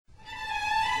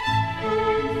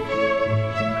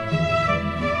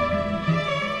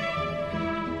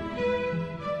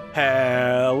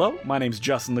My name's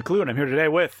Justin Leclue, and I'm here today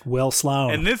with Will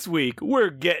Sloan. And this week,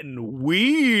 we're getting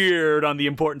weird on the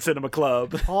Important Cinema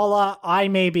Club. Paula, I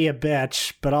may be a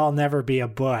bitch, but I'll never be a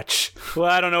butch. Well,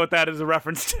 I don't know what that is a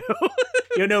reference to.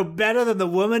 You're no better than the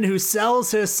woman who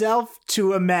sells herself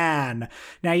to a man.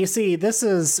 Now, you see,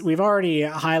 we've already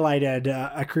highlighted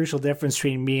a crucial difference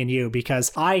between me and you,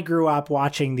 because I grew up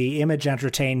watching the Image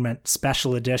Entertainment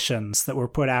special editions that were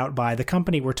put out by the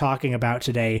company we're talking about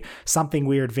today, Something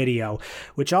Weird Video,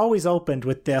 which always opened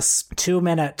with this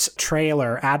 2-minute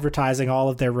trailer advertising all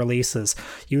of their releases.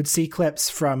 You would see clips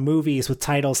from movies with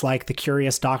titles like The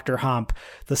Curious Dr. Hump,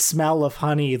 The Smell of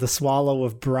Honey, The Swallow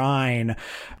of Brine,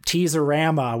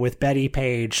 Teaserama with Betty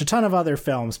Page, a ton of other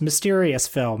films, mysterious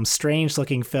films,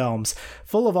 strange-looking films,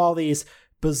 full of all these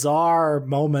bizarre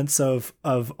moments of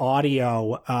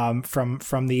audio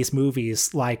from these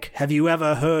movies, like, have you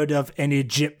ever heard of an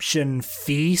Egyptian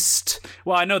feast?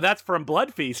 Well, I know that's from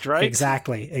Blood Feast, right?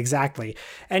 Exactly.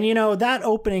 And you know, that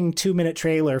opening 2-minute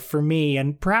trailer for me,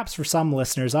 and perhaps for some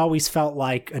listeners, always felt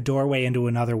like a doorway into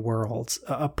another world,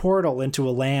 a portal into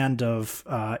a land of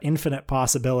infinite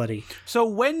possibility. So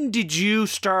when did you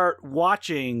start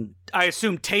watching, I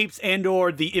assume, tapes and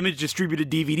or the Image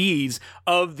distributed DVDs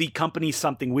of the company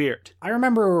Something Weird? I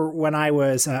remember when I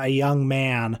was a young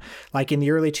man, like in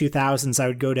the early 2000s, I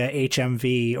would go to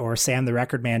HMV or Sam the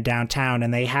Record Man downtown,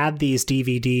 and they had these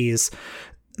DVDs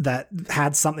that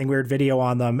had Something Weird Video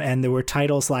on them, and there were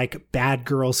titles like Bad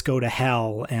Girls Go to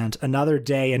Hell and Another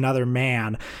Day, Another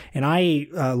Man. And I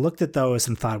looked at those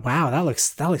and thought, wow, that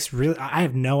looks really, I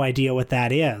have no idea what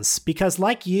that is. Because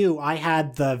like you, I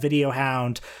had the Video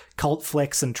Hound Cult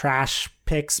Flicks and Trash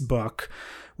Picks book,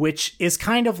 which is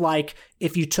kind of like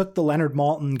if you took the Leonard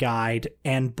Maltin guide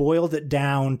and boiled it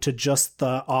down to just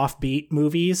the offbeat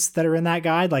movies that are in that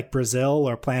guide, like Brazil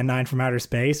or Plan 9 from Outer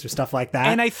Space or stuff like that.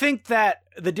 And I think that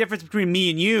the difference between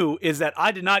me and you is that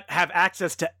I did not have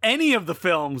access to any of the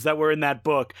films that were in that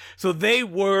book. So they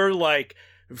were like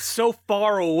so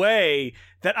far away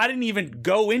that I didn't even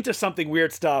go into Something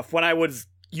Weird stuff when I was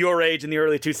your age in the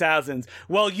early 2000s.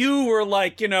 Well, you were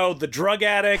like, you know, the drug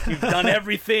addict, you've done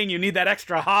everything, you need that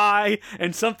extra high,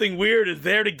 and Something Weird is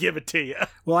there to give it to you.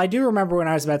 Well, I do remember when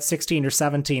I was about 16 or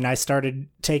 17, I started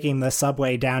taking the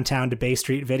subway downtown to Bay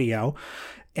Street Video,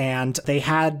 and they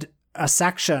had a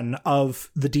section of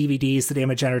the DVDs that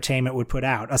Image Entertainment would put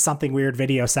out, a Something Weird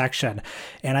Video section.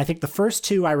 And I think the first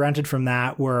two I rented from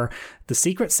that were The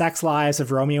Secret Sex Lives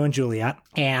of Romeo and Juliet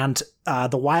and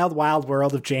The Wild Wild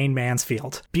World of Jane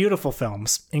Mansfield. Beautiful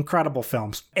films, incredible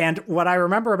films. And what I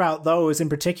remember about those in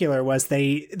particular was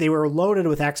they were loaded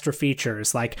with extra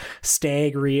features like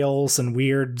stag reels and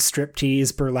weird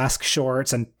striptease burlesque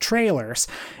shorts and trailers.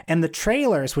 And the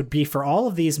trailers would be for all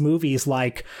of these movies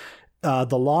like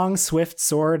The Long Swift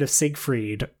Sword of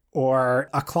Siegfried or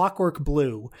A Clockwork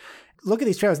Blue. Look at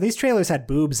these trailers. These trailers had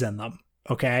boobs in them.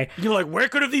 Okay. You're like, where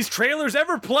could have these trailers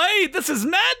ever played? This is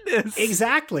madness.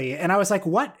 Exactly. And I was like,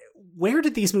 where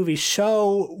did these movies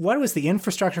show? What was the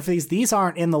infrastructure for these? These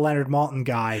aren't in the Leonard Maltin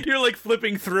guide. You're like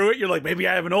flipping through it. You're like, maybe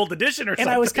I have an old edition or something.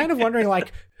 And I was kind of wondering,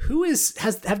 like,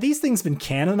 have these things been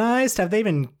canonized? Have they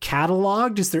been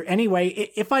cataloged? Is there any way,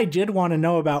 if I did want to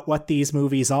know about what these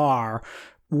movies are,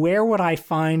 where would I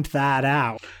find that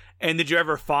out? And did you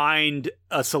ever find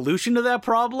a solution to that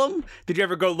problem? Did you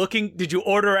ever go looking? Did you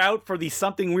order out for the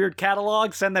Something Weird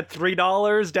catalog? Send that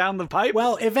 $3 down the pipe?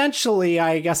 Well, eventually,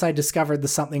 I guess I discovered the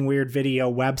Something Weird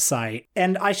Video website.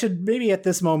 And I should maybe at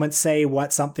this moment say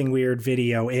what Something Weird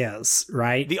Video is,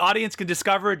 right? The audience can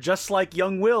discover it just like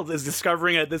young Will is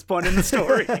discovering at this point in the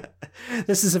story.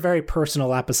 This is a very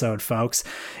personal episode, folks.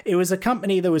 It was a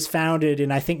company that was founded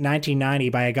in, I think, 1990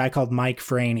 by a guy called Mike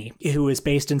Franey, who is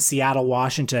based in Seattle,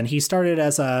 Washington. He started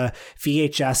as a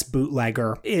VHS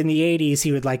bootlegger. In the 80s,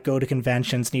 he would like go to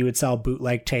conventions and he would sell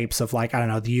bootleg tapes of like, I don't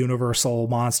know, the Universal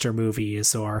monster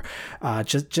movies or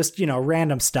just you know,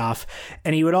 random stuff.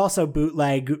 And he would also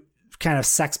bootleg kind of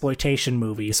sexploitation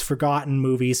movies, forgotten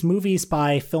movies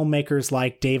by filmmakers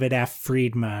like David F.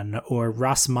 Friedman or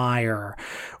Russ Meyer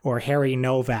or Harry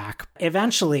Novak.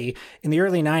 Eventually, in the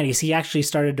early 90s, he actually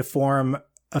started to form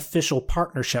official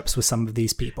partnerships with some of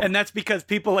these people. And that's because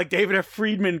people like David F.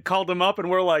 Friedman called him up and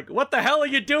were like, what the hell are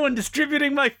you doing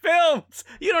distributing my films?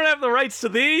 You don't have the rights to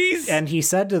these. And he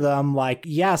said to them, like,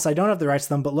 yes, I don't have the rights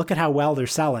to them, but look at how well they're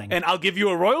selling. And I'll give you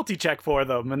a royalty check for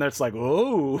them. And that's like,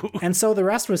 oh. And so the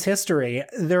rest was history.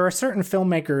 There are certain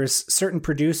filmmakers, certain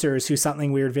producers who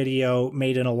Something Weird Video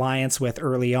made an alliance with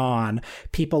early on.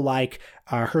 People like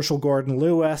Herschel Gordon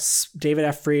Lewis, David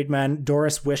F. Friedman,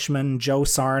 Doris Wishman, Joe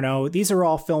Sarno. These are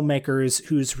all filmmakers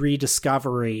whose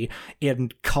rediscovery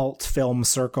in cult film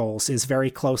circles is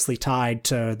very closely tied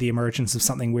to the emergence of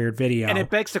Something Weird Video. And it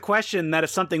begs the question that if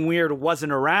Something Weird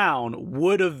wasn't around,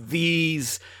 would have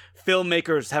these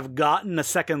filmmakers have gotten a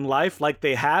second life like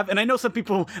they have? And I know some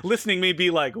people listening may be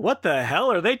like, what the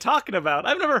hell are they talking about?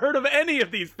 I've never heard of any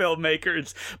of these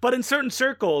filmmakers. But in certain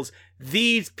circles,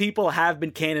 these people have been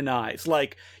canonized.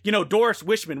 Like, Doris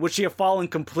Wishman, would she have fallen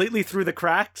completely through the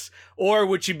cracks? Or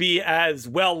would she be as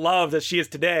well loved as she is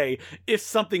today if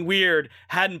Something Weird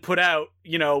hadn't put out,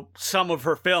 some of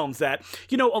her films that,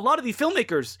 a lot of these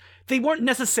filmmakers, they weren't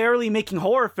necessarily making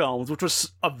horror films, which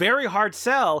was a very hard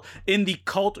sell in the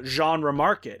cult genre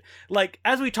market. Like,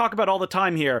 as we talk about all the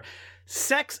time here,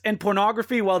 sex and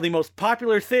pornography, while the most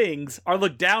popular things, are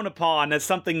looked down upon as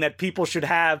something that people should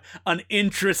have an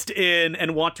interest in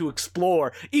and want to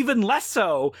explore. Even less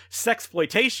so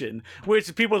sexploitation,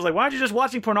 which people are like, why aren't you just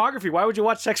watching pornography? Why would you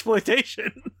watch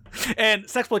sexploitation? And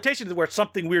sexploitation is where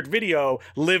Something Weird Video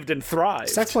lived and thrived.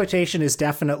 Sexploitation is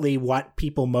definitely what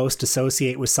people most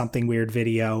associate with Something Weird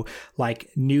Video, like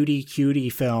nudie cutie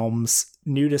films,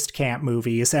 nudist camp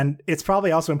movies. And it's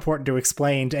probably also important to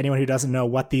explain to anyone who doesn't know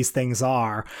what these things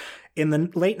are. In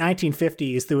the late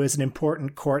 1950s, there was an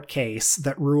important court case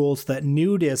that ruled that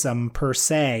nudism per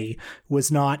se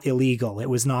was not illegal. It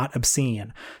was not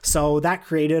obscene. So that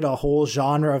created a whole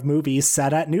genre of movies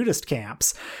set at nudist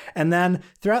camps. And then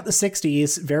throughout the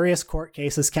 60s, various court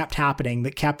cases kept happening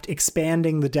that kept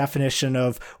expanding the definition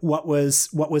of what was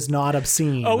not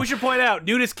obscene. Oh, we should point out,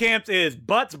 nudist camps is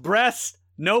butts, breasts,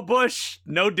 no bush,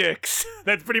 no dicks.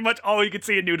 That's pretty much all you could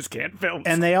see in nudist camp films.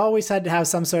 And they always had to have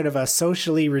some sort of a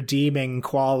socially redeeming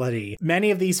quality.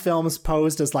 Many of these films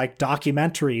posed as like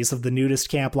documentaries of the nudist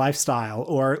camp lifestyle,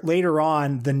 or later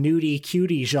on, the nudie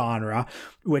cutie genre,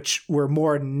 which were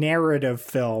more narrative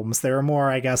films. They were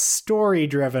more, I guess,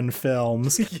 story-driven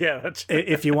films. Yeah, that's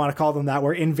if you want to call them that,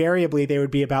 where invariably they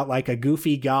would be about like a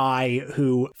goofy guy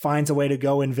who finds a way to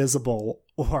go invisible,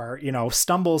 or,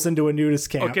 stumbles into a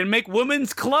nudist camp. Or can make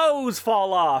women's clothes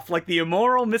fall off, like the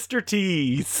immoral Mr.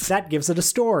 Tease. That gives it a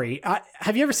story.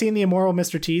 Have you ever seen the immoral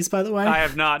Mr. Tease, by the way? I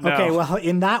have not, no. Okay, well,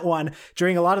 in that one,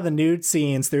 during a lot of the nude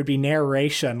scenes, there would be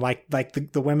narration, like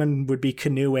the women would be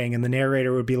canoeing, and the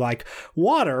narrator would be like,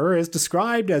 water is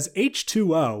described as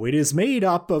H2O. It is made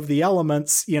up of the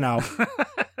elements,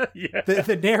 Yeah.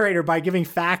 The narrator, by giving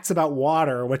facts about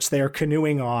water, which they are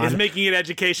canoeing on, is making it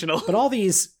educational. But all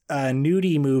these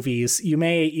nudie movies, you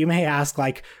may ask,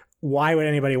 like, why would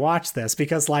anybody watch this?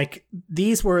 Because, like,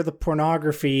 these were the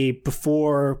pornography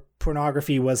before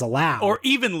pornography was allowed. Or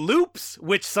even loops,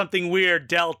 which Something Weird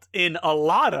dealt in a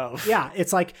lot of. Yeah,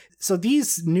 it's like, so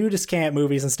these nudist camp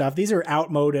movies and stuff, these are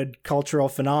outmoded cultural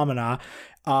phenomena.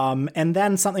 And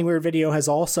then Something Weird Video has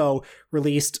also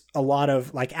released a lot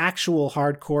of like actual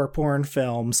hardcore porn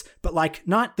films, but like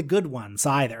not the good ones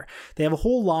either. They have a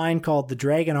whole line called the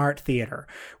Dragon Art Theater,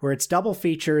 where it's double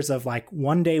features of like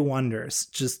one-day wonders,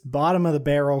 just bottom of the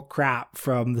barrel crap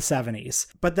from the 70s.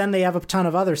 But then they have a ton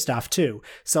of other stuff too.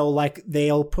 So like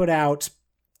they'll put out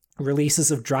releases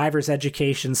of driver's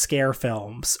education scare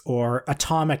films, or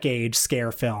atomic age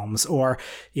scare films, or,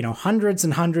 hundreds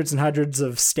and hundreds and hundreds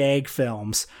of stag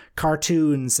films,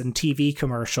 cartoons and TV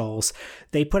commercials.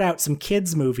 They put out some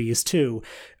kids movies too.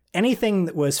 Anything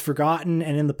that was forgotten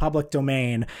and in the public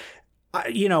domain.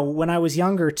 When I was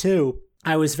younger too,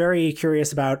 I was very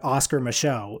curious about Oscar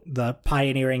Micheaux, the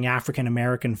pioneering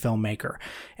African-American filmmaker.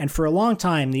 And for a long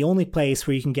time, the only place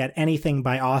where you can get anything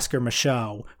by Oscar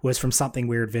Micheaux was from Something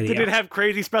Weird Video. Did it have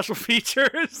crazy special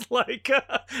features like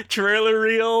trailer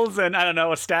reels and, I don't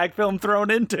know, a stag film thrown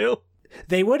into?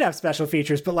 They would have special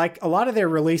features, but like a lot of their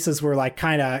releases were like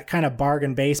kind of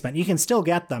bargain basement. You can still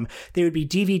get them. They would be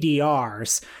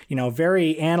DVD-Rs,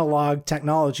 very analog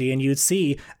technology, and you'd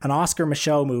see an Oscar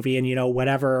Micheaux movie and,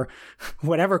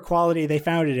 whatever quality they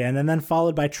found it in, and then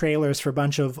followed by trailers for a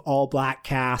bunch of all-black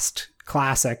cast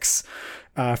classics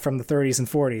from the 30s and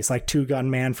 40s, like Two Gun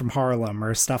Man from Harlem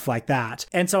or stuff like that.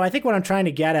 And so I think what I'm trying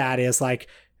to get at is, like,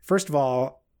 first of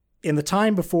all, in the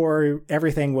time before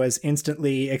everything was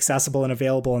instantly accessible and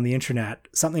available on the internet,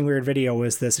 Something Weird Video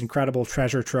was this incredible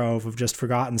treasure trove of just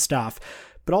forgotten stuff.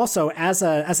 But also, as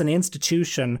an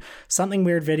institution, Something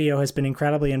Weird Video has been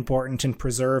incredibly important in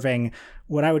preserving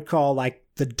what I would call like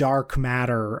the dark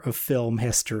matter of film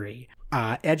history.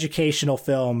 Educational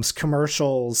films,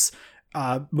 commercials,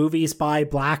 movies by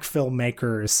black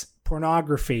filmmakers,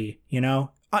 pornography,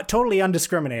 Totally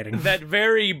undiscriminating. That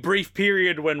very brief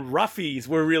period when roughies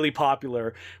were really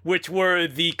popular, which were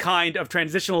the kind of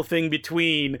transitional thing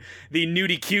between the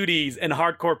nudie cuties and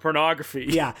hardcore pornography.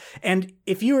 Yeah. And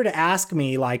if you were to ask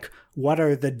me, like, what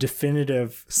are the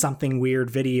definitive Something Weird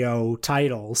video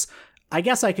titles, I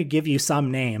guess I could give you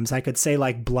some names. I could say,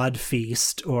 like, Blood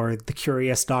Feast or The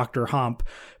Curious Dr. Hump.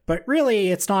 But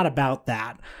really, it's not about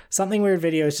that. Something Weird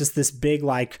video is just this big,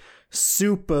 like,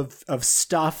 soup of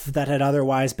stuff that had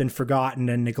otherwise been forgotten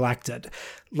and neglected.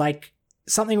 Like,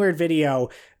 Something Weird video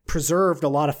preserved a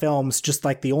lot of films, just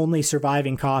like the only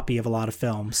surviving copy of a lot of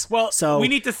films. Well, so we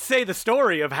need to say the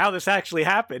story of how this actually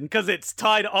happened, because it's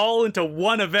tied all into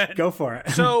one event. Go for it.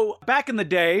 So back in the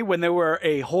day when there were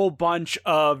a whole bunch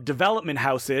of development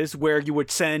houses where you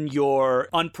would send your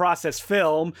unprocessed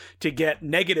film to get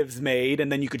negatives made,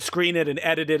 and then you could screen it and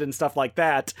edit it and stuff like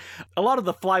that, a lot of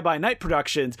the fly-by-night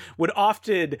productions would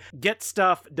often get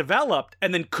stuff developed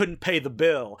and then couldn't pay the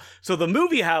bill. So the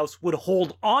movie house would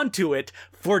hold on to it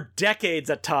for decades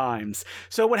at times.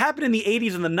 So what happened in the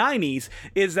 80s and the 90s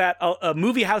is that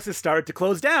movie houses started to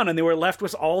close down, and they were left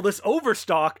with all this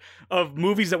overstock of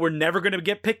movies that were never going to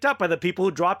get picked up by the people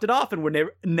who dropped it off and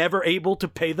were never able to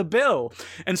pay the bill.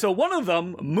 And so one of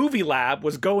them, Movie Lab,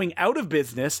 was going out of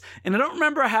business, and I don't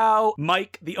remember how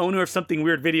Mike, the owner of Something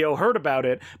Weird Video, heard about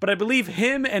it, but I believe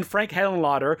him and Frank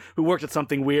Henenlotter, who worked at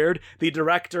Something Weird, the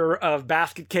director of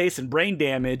Basket Case and Brain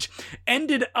Damage,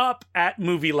 ended up at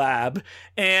Movie Lab,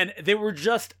 and there were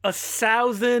just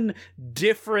 1,000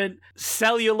 different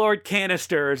celluloid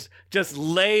canisters just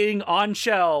laying on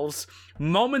shelves,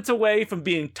 moments away from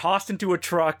being tossed into a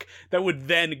truck that would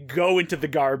then go into the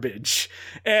garbage.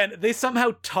 And they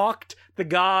somehow talked the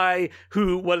guy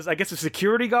who was, I guess, a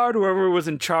security guard, whoever was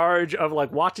in charge of,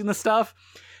 like, watching the stuff,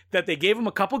 that they gave him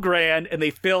a couple grand and they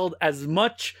filled as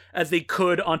much as they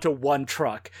could onto one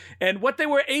truck. And what they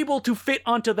were able to fit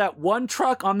onto that one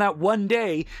truck on that one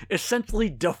day essentially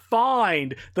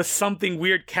defined the Something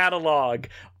Weird catalog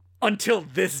until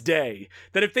this day.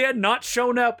 That if they had not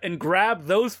shown up and grabbed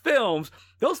those films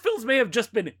may have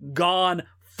just been gone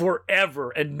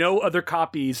forever, and no other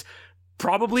copies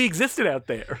probably existed out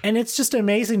there. And it's just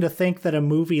amazing to think that a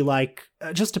movie like,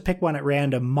 just to pick one at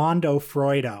random, Mondo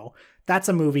Freudo, that's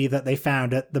a movie that they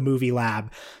found at the Movie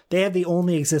Lab. They had the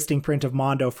only existing print of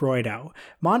Mondo Freudo.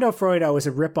 Mondo Freudo is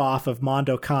a ripoff of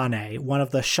Mondo Cane, one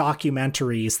of the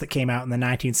shockumentaries that came out in the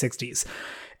 1960s.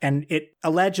 And it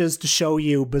alleges to show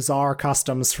you bizarre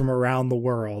customs from around the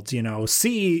world. You know,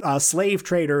 see slave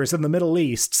traders in the Middle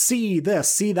East, see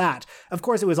this, see that. Of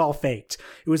course, it was all faked.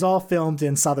 It was all filmed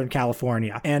in Southern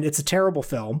California. And it's a terrible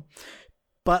film.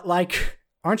 But, like,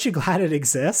 aren't you glad it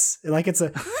exists? Like, it's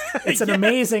an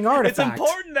amazing artifact. It's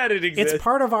important that it exists. It's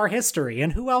part of our history,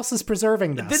 and who else is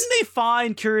preserving this? Didn't they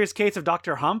find Curious Case of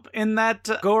Dr. Hump in that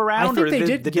go-around? I think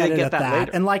they did get it at that.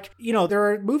 Later? And, like, you know, there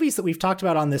are movies that we've talked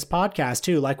about on this podcast,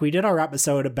 too. Like, we did our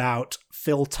episode about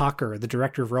Phil Tucker, the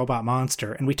director of Robot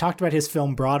Monster, and we talked about his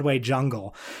film Broadway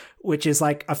Jungle, which is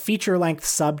like a feature-length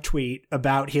subtweet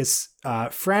about his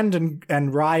friend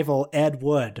and rival Ed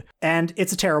Wood. And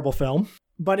it's a terrible film,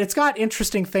 but it's got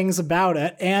interesting things about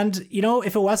it. And, you know,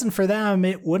 if it wasn't for them,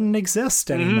 it wouldn't exist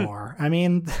anymore. I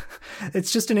mean,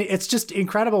 it's just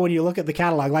incredible when you look at the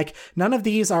catalog. Like, none of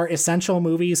these are essential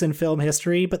movies in film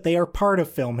history, but they are part of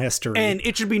film history. And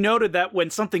it should be noted that when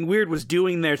Something Weird was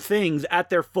doing their things at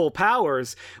their full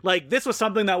powers, like, this was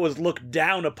something that was looked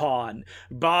down upon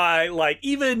by, like,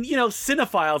 even, you know,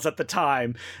 cinephiles at the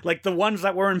time, like the ones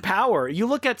that were in power. You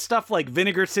look at stuff like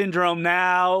Vinegar Syndrome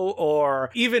now, or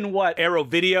even what Arrow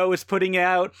Video is putting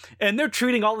out, and they're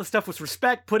treating all this stuff with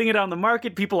respect, putting it on the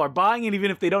market. People are buying it even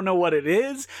if they don't know what it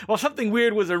is. Well, Something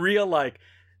Weird was a real, like,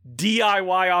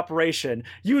 DIY operation.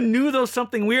 You knew those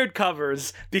Something Weird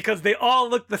covers because they all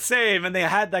looked the same, and they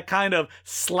had that kind of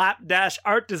slapdash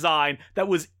art design that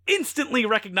was instantly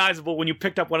recognizable when you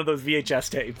picked up one of those VHS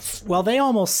tapes. Well, they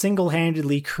almost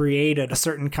single-handedly created a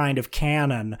certain kind of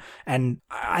canon, and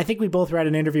I think we both read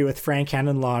an interview with Frank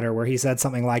Henenlotter where he said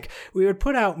something like, we would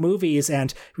put out movies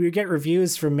and we would get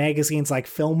reviews from magazines like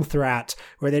Film Threat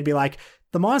where they'd be like,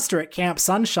 the monster at Camp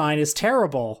Sunshine is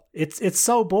terrible. It's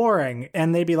so boring.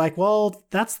 And they'd be like, well,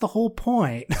 that's the whole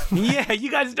point. Yeah, you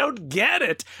guys don't get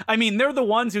it. I mean, they're the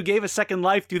ones who gave a second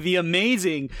life to the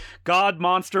amazing God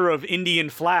Monster of Indian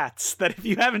Flats, that if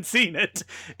you haven't seen it,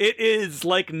 it is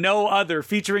like no other,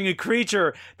 featuring a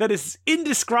creature that is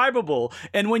indescribable.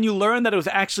 And when you learn that it was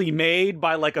actually made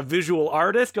by, like, a visual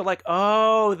artist, you're like,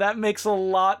 oh, that makes a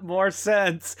lot more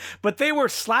sense. But they were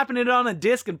slapping it on a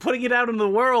disc and putting it out into the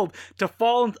world to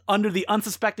fall under the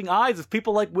unsuspecting eyes of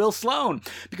people like Will Sloan,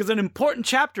 because an important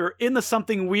chapter in the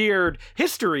Something Weird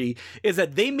history is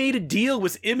that they made a deal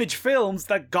with Image Films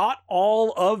that got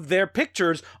all of their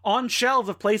pictures on shelves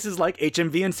of places like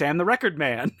HMV and Sam the Record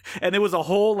Man. And there was a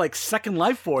whole like second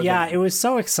life for them. Yeah, it was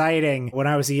so exciting when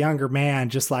I was a younger man,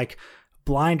 just like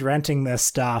blind renting this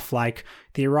stuff, like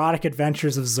The Erotic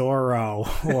Adventures of Zorro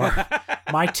or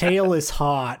My Tail is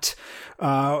Hot.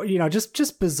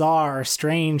 Just bizarre,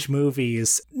 strange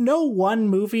movies. No one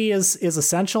movie is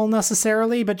essential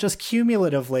necessarily, but just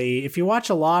cumulatively, if you watch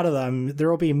a lot of them, there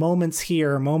will be moments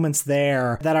here, moments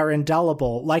there that are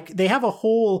indelible. Like they have a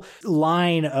whole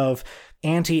line of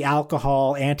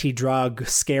anti-alcohol, anti-drug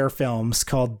scare films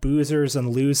called Boozers and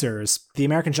Losers. The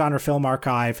American Genre Film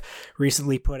Archive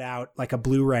recently put out like a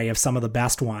Blu-ray of some of the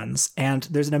best ones. And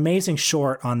there's an amazing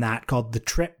short on that called The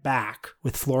Trip Back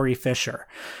with Florrie Fisher.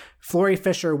 Florrie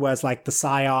Fisher was like the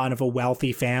scion of a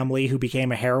wealthy family who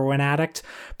became a heroin addict,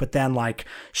 but then like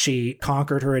she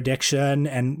conquered her addiction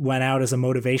and went out as a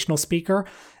motivational speaker.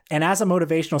 And as a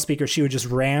motivational speaker, she would just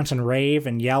rant and rave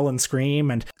and yell and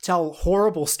scream and tell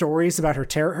horrible stories about her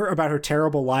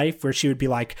terrible life, where she would be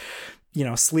like,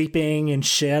 sleeping in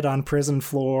shit on prison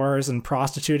floors and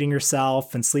prostituting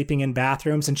herself and sleeping in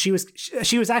bathrooms. And she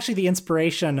was actually the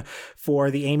inspiration for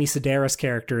the Amy Sedaris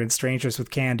character in Strangers with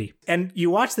Candy. And you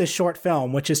watch this short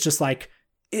film, which is just like,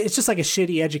 it's just like a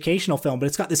shitty educational film, but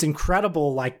it's got this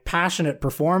incredible, like, passionate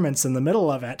performance in the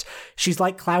middle of it. She's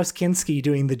like Klaus Kinski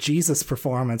doing the Jesus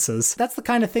performances. That's the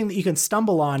kind of thing that you can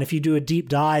stumble on if you do a deep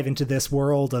dive into this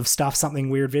world of stuff Something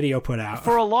Weird Video put out.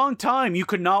 For a long time, you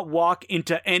could not walk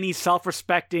into any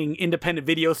self-respecting independent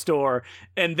video store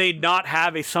and they'd not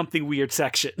have a Something Weird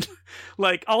section.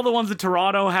 Like, all the ones in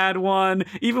Toronto had one.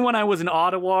 Even when I was in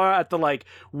Ottawa at the, like,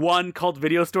 one cult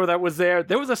video store that was there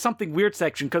was a Something Weird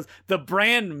section because the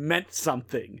brand meant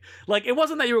something. Like, it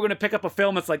wasn't that you were going to pick up a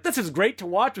film that's like, this is great to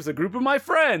watch with a group of my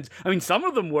friends. I mean, some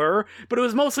of them were, but it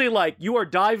was mostly like, you are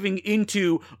diving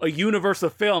into a universe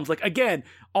of films. Like, again,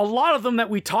 a lot of them that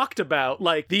we talked about,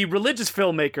 like the religious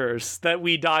filmmakers that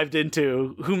we dived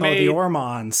into who made... the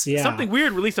Ormonds, yeah. Something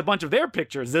Weird released a bunch of their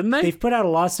pictures, didn't they? They've put out a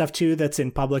lot of stuff, too, that's in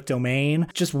public domain.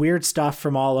 Just weird stuff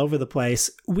from all over the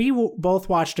place. We both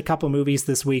watched a couple movies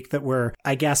this week that were,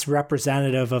 I guess,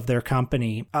 representative of their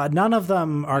company. None of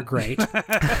them are great.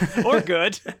 Or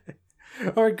good.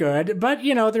 Or good, but,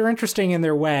 they're interesting in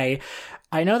their way.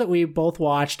 I know that we both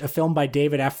watched a film by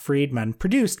David F. Friedman,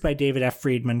 produced by David F.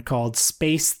 Friedman, called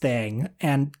Space Thing.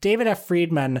 And David F.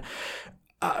 Friedman,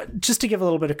 just to give a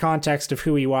little bit of context of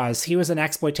who he was an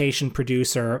exploitation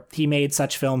producer. He made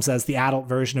such films as the adult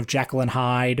version of Jekyll and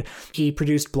Hyde. He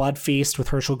produced Blood Feast with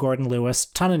Herschel Gordon Lewis,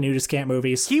 ton of nudist camp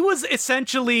movies. He was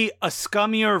essentially a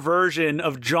scummier version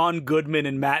of John Goodman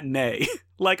in Matinee.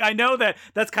 Like, I know that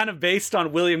that's kind of based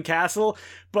on William Castle,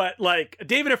 but, like,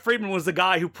 David F. Friedman was the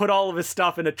guy who put all of his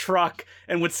stuff in a truck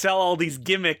and would sell all these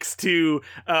gimmicks to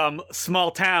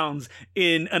small towns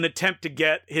in an attempt to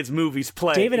get his movies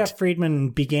played. David F. Friedman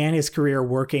began his career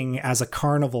working as a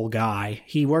carnival guy.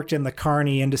 He worked in the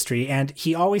carny industry, and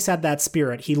he always had that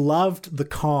spirit. He loved the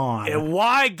con. And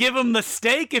why give him the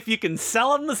steak if you can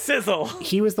sell him the sizzle?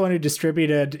 He was the one who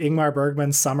distributed Ingmar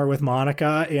Bergman's Summer with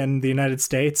Monica in the United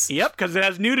States. Yep, because it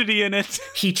has nudity in it.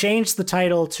 He changed the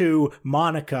title to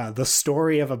Monica, the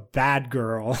Story of a Bad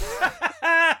Girl.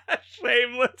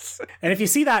 Shameless. And if you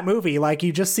see that movie, like,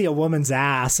 you just see a woman's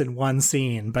ass in one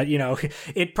scene. But,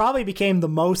 it probably became the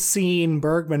most seen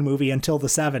Bergman movie until the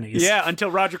 70s. Yeah,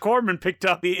 until Roger Corman picked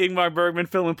up the Ingmar Bergman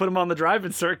film and put him on the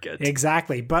drive-in circuit.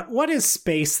 Exactly. But what is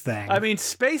Space Thing? I mean,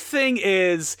 Space Thing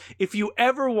is, if you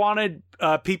ever wanted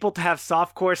people to have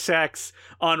softcore sex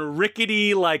on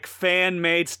rickety, like,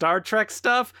 fan-made Star Trek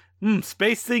stuff,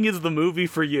 Space Thing is the movie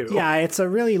for you. Yeah, it's a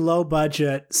really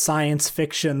low-budget science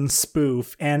fiction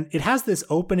spoof, and it has this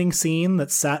opening scene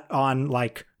that's set on,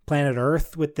 like, planet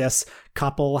Earth with this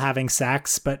couple having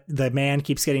sex, but the man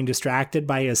keeps getting distracted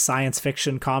by his science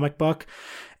fiction comic book.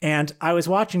 And I was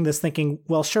watching this thinking,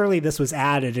 well, surely this was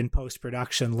added in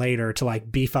post-production later to,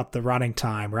 like, beef up the running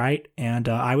time, right? And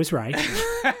I was right.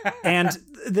 And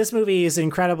this movie is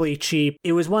incredibly cheap.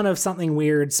 It was one of Something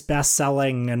Weird's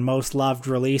best-selling and most loved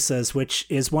releases, which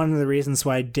is one of the reasons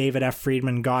why David F.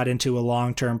 Friedman got into a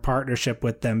long-term partnership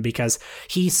with them, because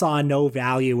he saw no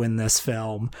value in this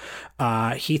film.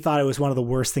 He thought it was one of the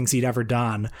worst things he'd ever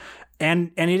done.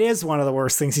 And it is one of the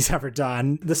worst things he's ever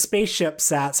done. The spaceship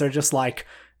sets are just, like,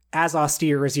 as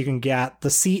austere as you can get. The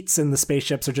seats in the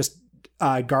spaceships are just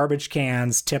garbage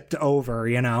cans tipped over,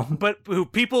 you know?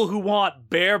 But people who want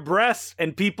bare breasts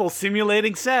and people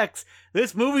simulating sex,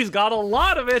 this movie's got a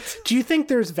lot of it. Do you think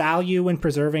there's value in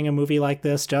preserving a movie like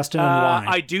this, Justin, and why?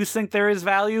 I do think there is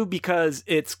value because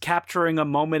it's capturing a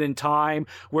moment in time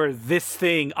where this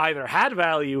thing either had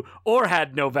value or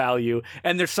had no value,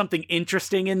 and there's something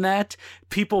interesting in that.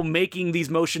 People making these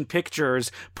motion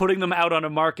pictures, putting them out on a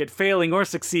market, failing or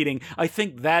succeeding, I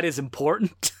think that is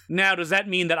important. Now, does that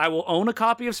mean that I will own a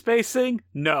copy of Space Thing?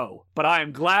 No. But I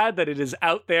am glad that it is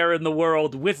out there in the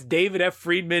world with David F.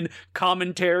 Friedman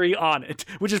commentary on it,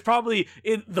 which is probably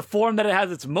in the form that it has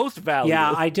its most value.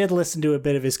 Yeah, I did listen to a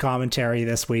bit of his commentary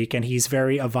this week, and he's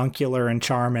very avuncular and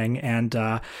charming, and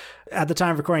at the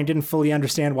time of recording, didn't fully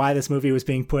understand why this movie was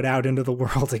being put out into the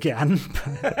world again.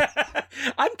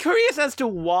 I'm curious as to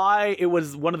why it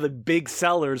was one of the big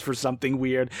sellers for Something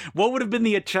Weird. What would have been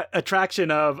the attraction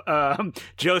of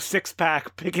Joe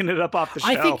Sixpack picking it up off the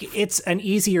shelf? I think it's an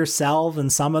easier sell than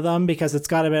some of them because it's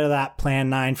got a bit of that Plan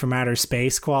 9 from Outer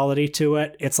Space quality to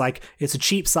it. It's like, it's a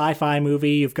cheap sci-fi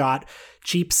movie. You've got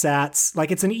cheap sets.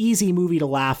 Like, it's an easy movie to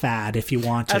laugh at if you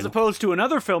want to. As opposed to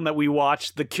another film that we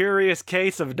watched, The Curious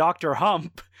Case of Dr.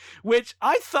 Hump, which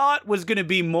I thought was going to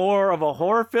be more of a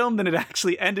horror film than it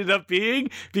actually ended up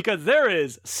being, because there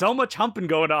is so much humping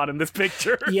going on in this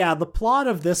picture. Yeah, the plot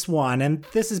of this one, and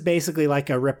this is basically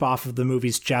like a ripoff of the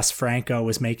movies Jess Franco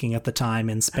was making at the time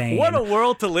in Spain. What a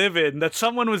world to live in, that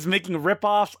someone was making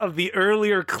ripoffs of the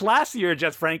earlier, classier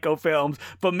Jess Franco films,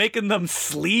 but making them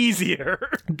sleazier.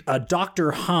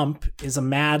 Dr. Hump is a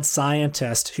mad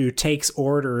scientist who takes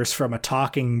orders from a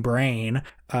talking brain.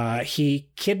 He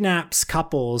kidnaps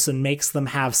couples and makes them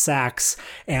have sex,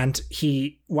 and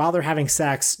while they're having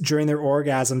sex, during their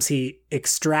orgasms, he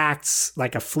extracts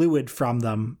like a fluid from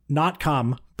them, not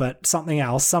cum, but something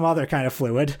else, some other kind of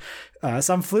fluid,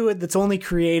 some fluid that's only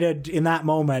created in that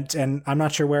moment, and I'm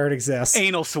not sure where it exists.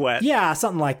 Anal sweat. Yeah,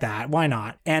 something like that. Why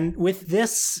not? And with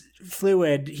this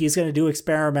fluid, he's going to do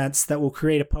experiments that will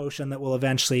create a potion that will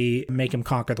eventually make him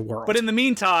conquer the world. But in the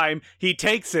meantime, he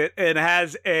takes it and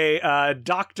has a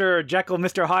Dr. Jekyll,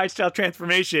 Mr. Hyde style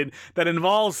transformation that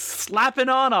involves slapping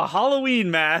on a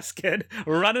Halloween mask and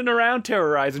running around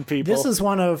terrorizing people. This is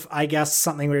one of, I guess,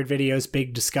 Something Weird Video's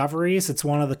big discoveries. It's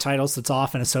one of the titles that's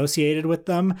often associated with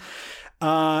them.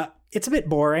 It's a bit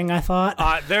boring, I thought.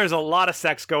 There's a lot of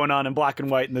sex going on in black and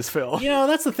white in this film. You know,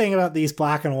 that's the thing about these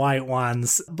black and white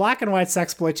ones. Black and white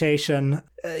sexploitation,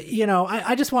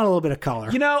 I just want a little bit of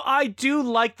color. You know, I do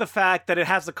like the fact that it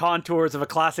has the contours of a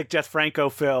classic Jess Franco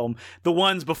film, the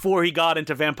ones before he got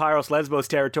into Vampiros Lesbos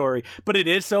territory, but it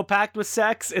is so packed with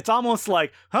sex, it's almost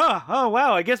like, oh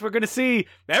wow, I guess we're going to see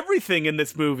everything in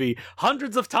this movie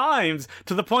hundreds of times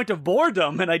to the point of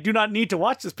boredom, and I do not need to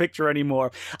watch this picture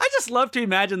anymore. I just love to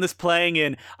imagine this playing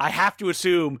in, I have to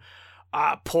assume,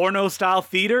 porno-style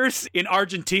theaters in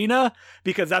Argentina,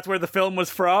 because that's where the film was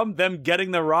from, them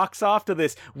getting the rocks off to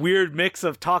this weird mix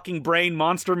of talking brain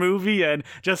monster movie and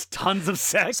just tons of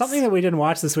sex. Something that we didn't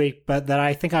watch this week, but that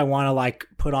I think I want to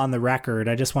put on the record,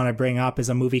 I just want to bring up, is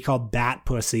a movie called Bat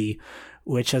Pussy,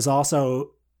 which has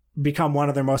also become one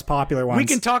of their most popular ones. We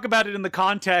can talk about it in the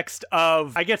context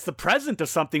of, I guess, the present of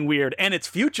Something Weird and its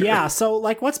future. Yeah, so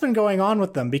what's been going on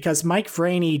with them? Because Mike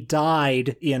Franey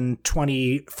died in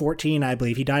 2014, I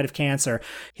believe. He died of cancer.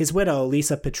 His widow,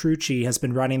 Lisa Petrucci, has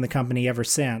been running the company ever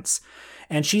since.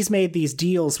 And she's made these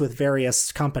deals with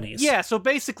various companies. Yeah, so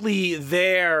basically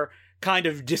they're kind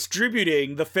of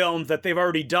distributing the films that they've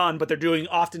already done, but they're doing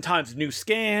oftentimes new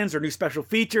scans or new special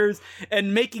features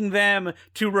and making them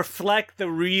to reflect the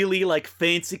really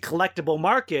fancy collectible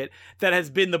market that has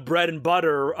been the bread and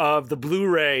butter of the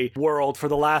Blu-ray world for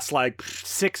the last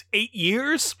 6-8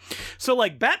 years. So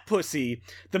Bat Pussy,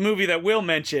 the movie that Will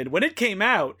mentioned, when it came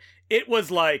out, it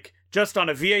was just on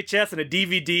a VHS and a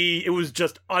DVD, it was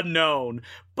just unknown.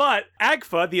 But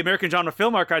AGFA, the American Genre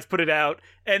Film Archives, put it out,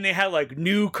 and they had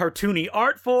new cartoony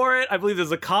art for it. I believe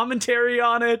there's a commentary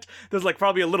on it. There's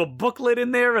probably a little booklet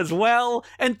in there as well.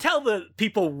 And tell the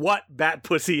people what Bat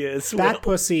Pussy is. Bat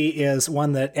Pussy is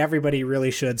one that everybody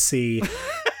really should see.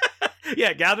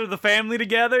 Yeah, gather the family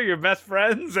together, your best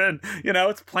friends, and,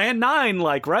 it's Plan 9,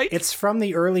 right? It's from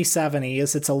the early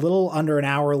 70s. It's a little under an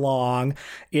hour long.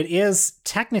 It is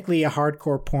technically a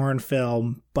hardcore porn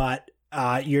film, but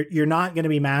you're not going to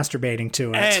be masturbating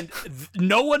to it. And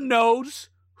no one knows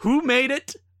who made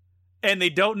it, and they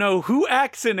don't know who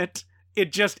acts in it,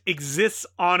 it just exists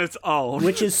on its own.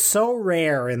 Which is so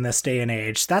rare in this day and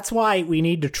age. That's why we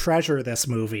need to treasure this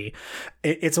movie.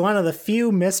 It's one of the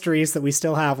few mysteries that we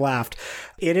still have left.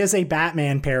 It is a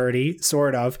Batman parody,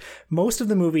 sort of. Most of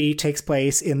the movie takes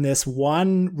place in this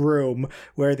one room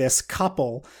where this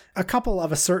couple, a couple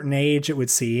of a certain age, it would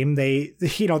seem,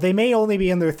 they may only be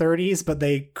in their 30s, but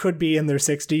they could be in their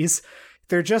 60s.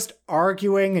 They're just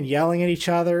arguing and yelling at each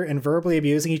other and verbally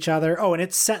abusing each other. Oh, and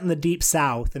it's set in the Deep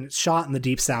South, and it's shot in the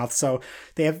Deep South, so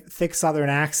they have thick Southern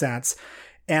accents.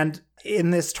 And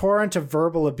in this torrent of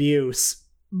verbal abuse,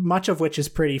 much of which is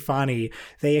pretty funny,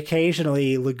 they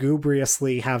occasionally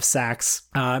lugubriously have sex.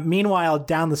 Meanwhile,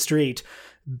 down the street,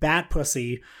 Bat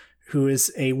Pussy, who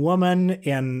is a woman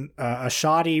in a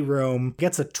shoddy room,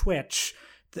 gets a twitch.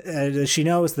 She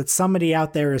knows that somebody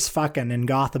out there is fucking in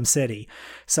Gotham City.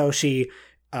 So she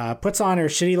puts on her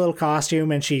shitty little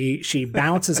costume and she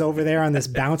bounces over there on this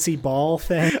bouncy ball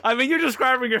thing. I mean, you're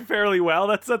describing it fairly well.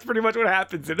 That's pretty much what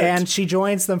happens in it. And she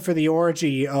joins them for the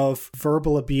orgy of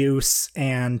verbal abuse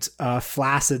and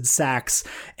flaccid sex.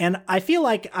 And I feel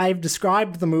like I've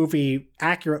described the movie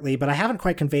accurately, but I haven't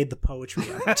quite conveyed the poetry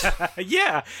of it.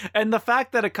 Yeah. And the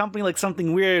fact that a company like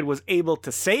Something Weird was able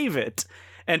to save it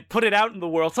and put it out in the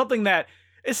world, something that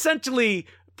essentially,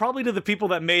 probably to the people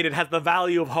that made it, has the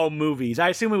value of home movies. I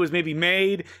assume it was maybe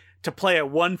made to play at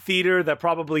one theater that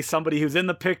probably somebody who's in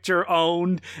the picture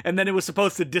owned, and then it was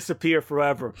supposed to disappear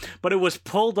forever. But it was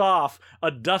pulled off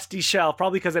a dusty shelf,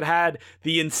 probably because it had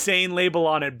the insane label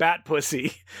on it, Bat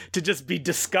Pussy, to just be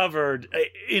discovered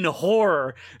in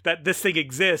horror that this thing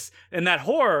exists. And that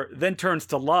horror then turns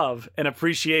to love and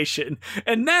appreciation.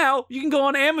 And now you can go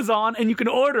on Amazon and you can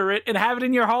order it and have it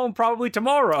in your home probably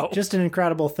tomorrow. Just an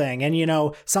incredible thing. And,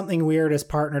 Something Weird has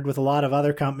partnered with a lot of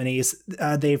other companies.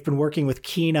 They've been working with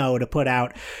Kino to put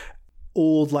out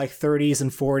old 30s and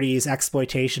 40s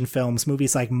exploitation films,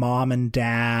 movies like Mom and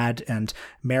Dad and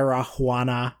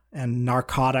Marijuana and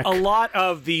Narcotic. A lot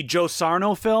of the Joe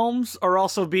Sarno films are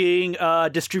also being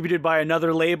distributed by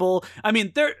another label. I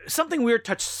mean, Something Weird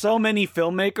touched so many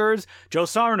filmmakers, Joe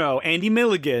Sarno, Andy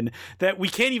Milligan, that we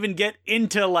can't even get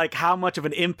into how much of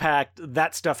an impact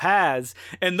that stuff has.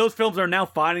 And those films are now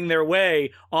finding their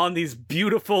way on these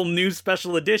beautiful new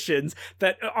special editions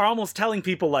that are almost telling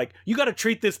people you got to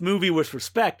treat this movie with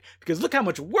respect because look how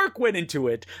much work went into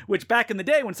it. Which back in the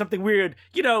day when Something Weird,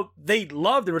 they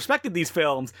loved and respected these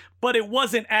films, but it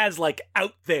wasn't as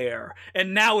out there.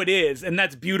 And now it is, and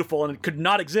that's beautiful, and it could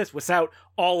not exist without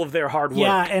all of their hard work.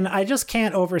 Yeah, and I just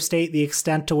can't overstate the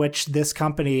extent to which this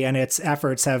company and its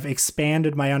efforts have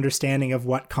expanded my understanding of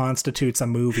what constitutes a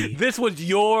movie. This was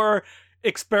your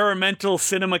experimental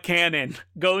cinema canon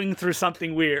going through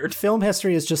Something Weird. Film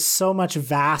history is just so much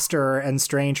vaster and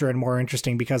stranger and more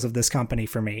interesting because of this company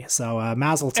for me. So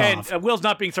Mazel Tov. And Will's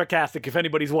not being sarcastic if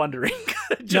anybody's wondering.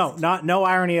 No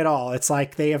irony at all. It's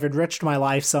they have enriched my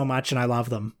life so much and I love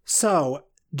them. So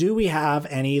do we have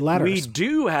any letters? We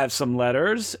do have some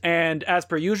letters, and as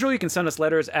per usual, you can send us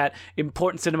letters at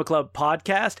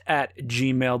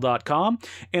importantcinemaclubpodcast@gmail.com.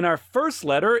 And our first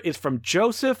letter is from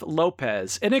Joseph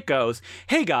Lopez, and it goes,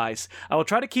 "Hey guys, I will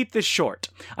try to keep this short.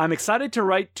 I'm excited to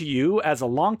write to you as a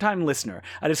longtime listener.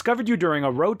 I discovered you during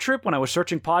a road trip when I was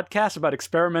searching podcasts about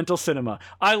experimental cinema."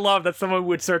 I love that someone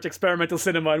would search experimental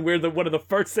cinema and we're one of the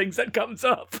first things that comes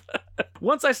up.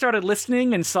 "Once I started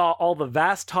listening and saw all the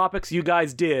vast topics you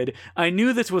guys did, I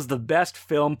knew this was the best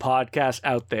film podcast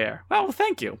out there." Well,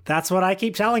 thank you. That's what I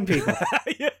keep telling people.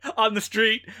 Yeah, on the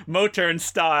street, Moturn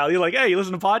style. You're hey, you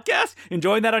listen to podcasts?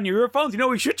 Enjoying that on your earphones?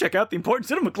 We should check out the Important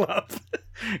Cinema Club.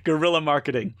 Guerrilla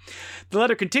marketing. The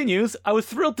letter continues, "I was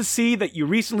thrilled to see that you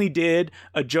recently did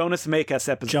a Jonas Mekas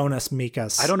episode." Jonas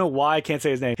Mekas. I don't know why I can't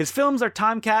say his name. "His films are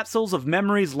time capsules of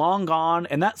memories long gone,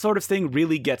 and that sort of thing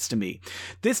really gets to me.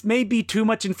 This may be too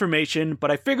much information, but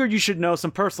I figured you should know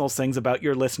some personal things about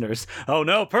your listeners." Oh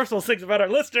no, personal things about our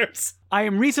listeners! "I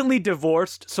am recently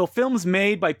divorced, so films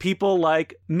made by people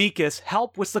like Mekas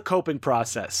help with the coping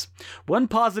process. One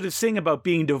positive thing about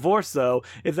being divorced, though,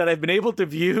 is that I've been able to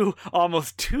view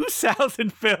almost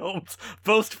 2,000 films,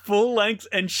 both full length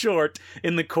and short,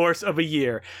 in the course of a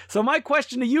year. So my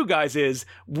question to you guys is,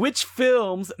 which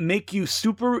films make you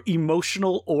super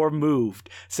emotional or moved?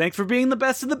 Thanks for being the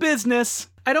best in the business."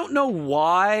 I don't know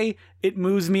why it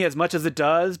moves me as much as it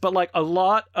does, but a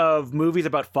lot of movies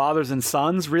about fathers and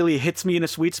sons really hits me in a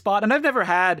sweet spot. And I've never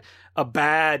had a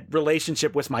bad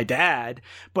relationship with my dad,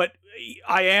 but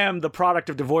I am the product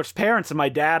of divorced parents, and my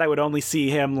dad, I would only see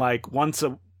him once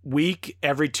a week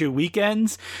every 2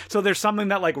 weekends. So there's something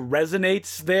that like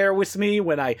resonates there with me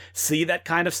when I see that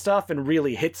kind of stuff and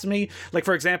really hits me. Like,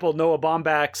 for example, Noah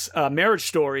Baumbach's Marriage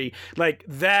Story, like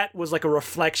that was like a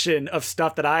reflection of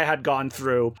stuff that I had gone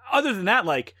through. Other than that,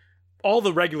 like all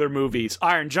the regular movies,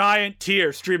 Iron Giant,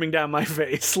 tears streaming down my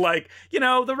face, like, you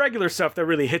know, the regular stuff that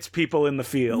really hits people in the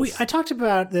feels. I talked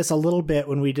about this a little bit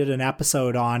when we did an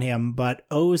episode on him, but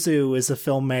Ozu is a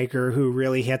filmmaker who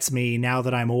really hits me now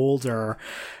that I'm older.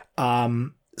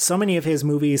 So many of his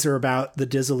movies are about the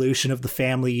dissolution of the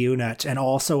family unit and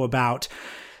also about,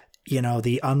 you know,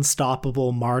 the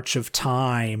unstoppable march of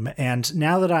time. And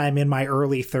now that I'm in my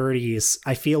early 30s,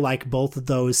 I feel like both of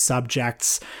those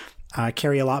subjects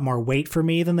carry a lot more weight for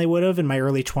me than they would have in my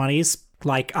early 20s.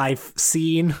 Like, I've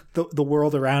seen the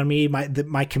world around me,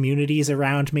 my communities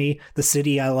around me, the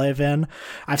city I live in.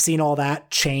 I've seen all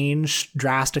that change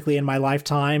drastically in my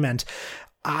lifetime. And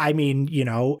I mean, you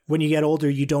know, when you get older,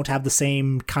 you don't have the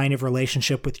same kind of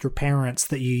relationship with your parents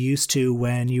that you used to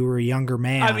when you were a younger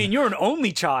man. I mean, you're an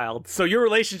only child, so your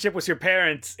relationship with your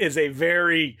parents is a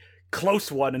very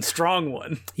close one and strong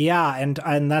one. Yeah,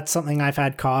 and that's something I've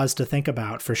had cause to think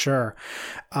about for sure.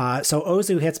 So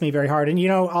Ozu hits me very hard. And, you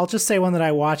know, I'll just say one that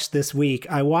I watched this week.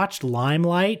 I watched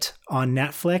Limelight on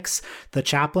Netflix, the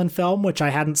Chaplin film, which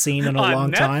I hadn't seen in a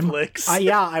long time.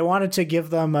 Yeah, I wanted to give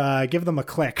them a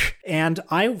click. And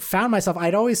I found myself,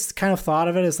 I'd always kind of thought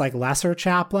of it as like lesser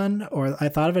Chaplin, or I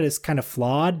thought of it as kind of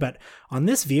flawed. But on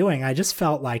this viewing, I just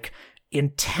felt like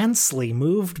intensely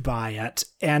moved by it.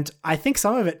 And I think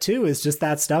some of it too is just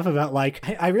that stuff about, like,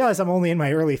 I realize I'm only in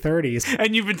my early 30s.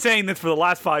 And you've been saying this for the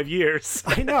last 5 years.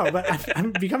 I know, but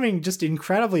I'm becoming just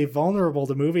incredibly vulnerable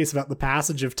to movies about the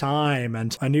passage of time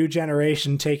and a new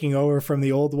generation taking over from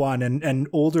the old one, and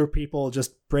older people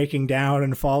just breaking down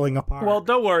and falling apart. Well,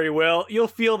 don't worry, Will. You'll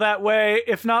feel that way,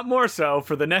 if not more so,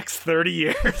 for the next 30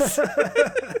 years.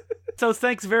 So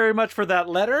thanks very much for that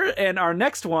letter. And our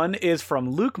next one is from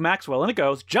Luke Maxwell, and it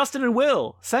goes, Justin and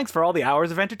Will, thanks for all the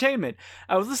hours of entertainment.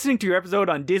 I was listening to your episode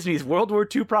on Disney's World War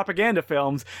II propaganda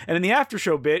films, and in the after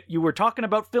show bit, you were talking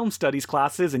about film studies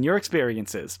classes and your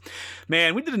experiences.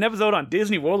 Man, we did an episode on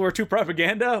Disney World War II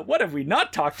propaganda. What have we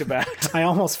not talked about? I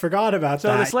almost forgot about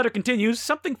that. So this letter continues,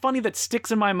 something funny that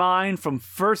sticks in my mind from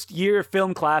first year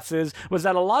film classes was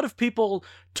that a lot of people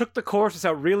took the course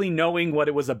without really knowing what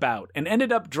it was about, and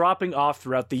ended up dropping off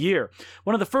throughout the year.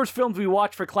 One of the first films we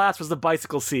watched for class was The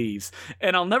Bicycle Thieves,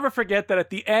 and I'll never forget that at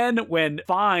the end, when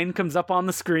Fine comes up on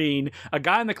the screen, a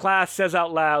guy in the class says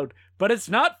out loud, "But it's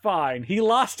not Fine, he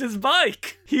lost his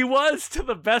bike." He was, to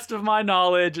the best of my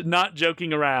knowledge, not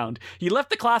joking around. He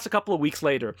left the class a couple of weeks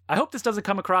later. I hope this doesn't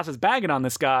come across as bagging on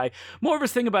this guy, more of a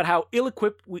thing about how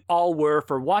ill-equipped we all were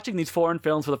for watching these foreign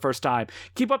films for the first time.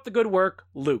 Keep up the good work,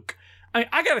 Luke.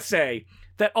 I gotta say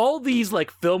that all these like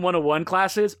Film 101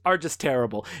 classes are just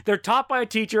terrible. They're taught by a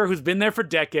teacher who's been there for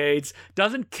decades,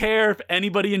 doesn't care if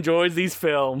anybody enjoys these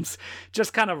films,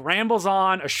 just kind of rambles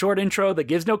on a short intro that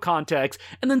gives no context,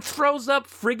 and then throws up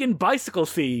friggin' Bicycle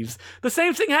Thieves. The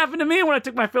same thing happened to me when I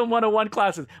took my Film 101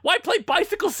 classes. Why play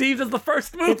Bicycle Thieves as the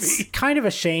first movie? It's kind of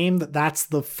a shame that that's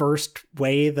the first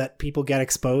way that people get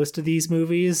exposed to these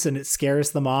movies, and it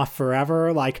scares them off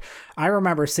forever. Like, I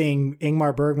remember seeing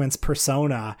Ingmar Bergman's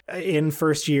Persona in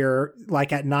first year,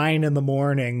 like at 9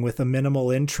 a.m. with a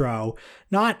minimal intro.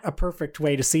 Not a perfect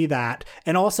way to see that.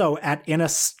 And also at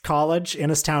Innis College,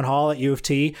 Innis Town Hall at U of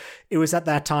T, it was at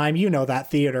that time, you know,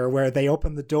 that theater where they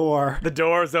open the door. The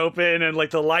door's open and like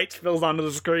the light spills onto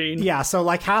the screen. Yeah, so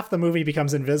like half the movie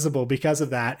becomes invisible because of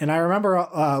that. And I remember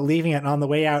leaving it and on the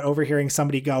way out overhearing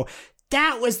somebody go,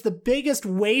 "That was the biggest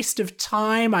waste of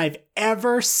time I've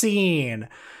ever seen."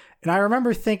 And I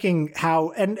remember thinking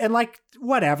how, and like,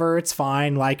 whatever, it's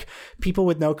fine. Like, people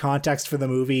with no context for the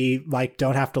movie, like,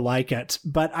 don't have to like it.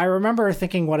 But I remember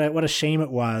thinking what a shame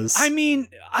it was. I mean,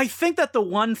 I think that the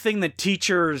one thing that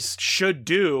teachers should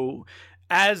do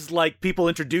as like people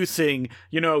introducing,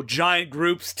 you know, giant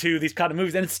groups to these kind of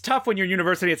movies. And it's tough when you're in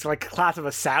university, it's like a class of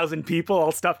 1,000 people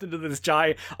all stuffed into this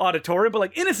giant auditorium. But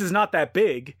like, Innis is not that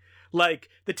big. Like,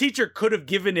 the teacher could have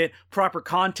given it proper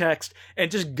context and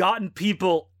just gotten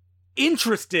people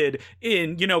interested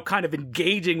in, you know, kind of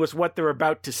engaging with what they're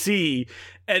about to see,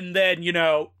 and then, you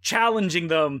know, challenging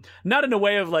them, not in a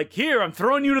way of like, here, I'm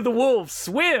throwing you to the wolves,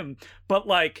 swim, but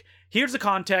like, here's the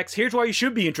context, here's why you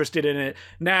should be interested in it.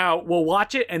 Now, we'll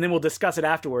watch it, and then we'll discuss it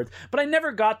afterwards. But I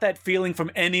never got that feeling from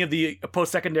any of the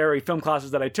post-secondary film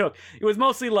classes that I took. It was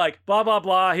mostly like, blah, blah,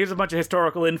 blah, here's a bunch of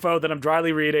historical info that I'm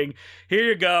dryly reading, here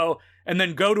you go. and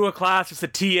then go to a class with a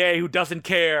TA who doesn't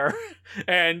care.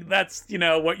 And that's,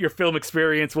 what your film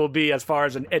experience will be as far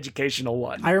as an educational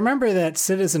one. I remember that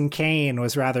Citizen Kane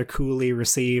was rather coolly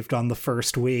received on the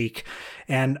first week.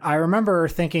 And I remember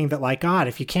thinking that, like, God,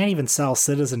 if you can't even sell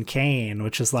Citizen Kane,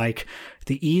 which is like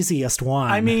the easiest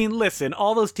one. I mean, listen,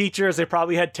 all those teachers, they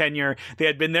probably had tenure. They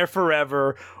had been there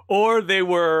forever. Or they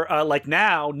were, like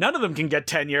now, none of them can get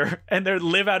tenure and they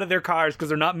live out of their cars because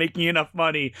they're not making enough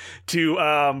money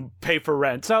to pay for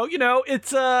rent. So,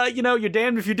 it's, you're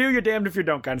damned if you do, you're damned if you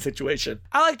don't kind of situation.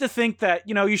 I like to think that,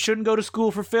 you shouldn't go to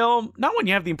school for film, not when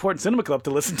you have the Important Cinema Club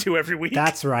to listen to every week.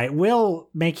 That's right. We'll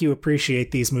make you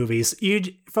appreciate these movies.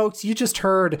 Folks, you just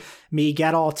heard me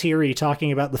get all teary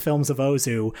talking about the films of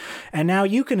Ozu, and now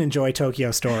you can enjoy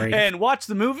Tokyo Story. And watch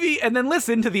the movie, and then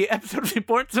listen to the episode of the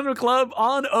Important Cinema Club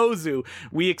on Ozu.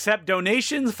 We accept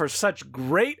donations for such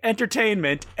great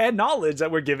entertainment and knowledge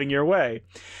that we're giving your way.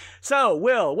 So,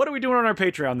 Will, what are we doing on our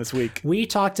Patreon this week? We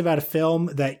talked about a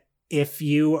film that, if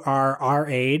you are our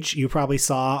age, you probably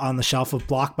saw on the shelf of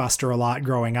Blockbuster a lot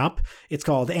growing up. It's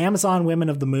called Amazon Women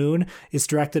of the Moon. It's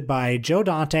directed by Joe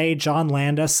Dante, John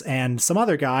Landis, and some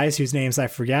other guys whose names I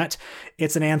forget.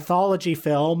 It's an anthology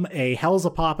film, a Hell's a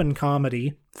Poppin'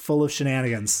 comedy full of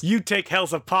shenanigans. You take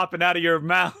Hell's a Poppin' out of your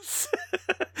mouth.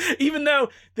 Even though,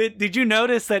 did you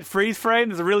notice that Freeze Frame,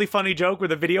 there's a really funny joke where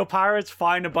the video pirates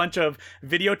find a bunch of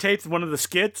videotapes in one of the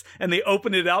skits, and they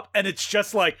open it up, and it's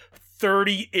just like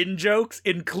 30 in-jokes,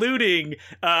 including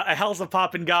a Hell's a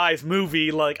Poppin' Guys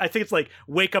movie, like, I think it's like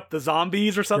Wake Up the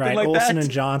Zombies or something like Olsen that.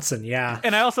 and Johnson, yeah.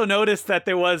 And I also noticed that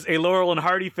there was a Laurel and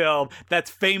Hardy film that's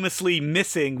famously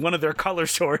missing. One of their color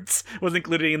shorts was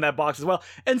included in that box as well.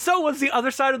 And so was The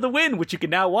Other Side of the Wind, which you can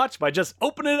now watch by just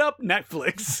opening up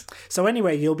Netflix. So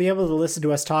anyway, you'll be able to listen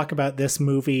to us talk about this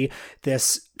movie,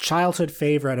 this childhood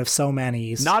favorite of so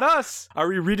many's. Not us. Are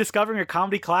we rediscovering a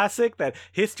comedy classic that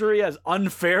history has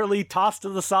unfairly tossed to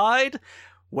the side?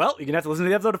 Well, you're going to have to listen to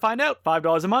the episode to find out.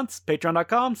 $5 a month,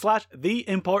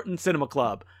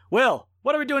 patreon.com/theimportantcinemaclub. Will,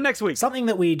 what are we doing next week? Something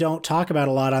that we don't talk about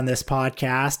a lot on this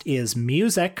podcast is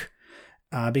music.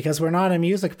 Because we're not a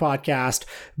music podcast,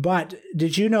 but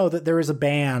did you know that there is a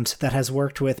band that has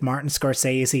worked with Martin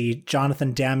Scorsese,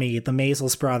 Jonathan Demme, the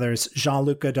Maysles brothers,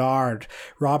 Jean-Luc Godard,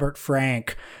 Robert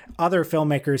Frank, other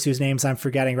filmmakers whose names I'm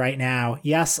forgetting right now?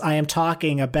 Yes, I am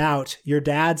talking about your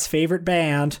dad's favorite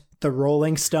band, the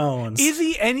Rolling Stones. Is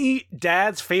he any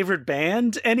dad's favorite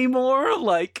band anymore?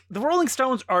 Like, the Rolling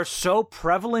Stones are so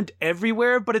prevalent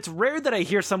everywhere, but it's rare that I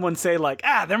hear someone say, like,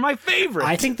 they're my favorite.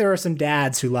 I think there are some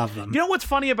dads who love them. You know what's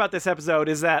funny about this episode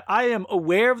is that I am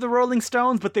aware of the Rolling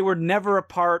Stones, but they were never a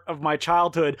part of my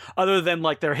childhood other than,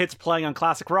 like, their hits playing on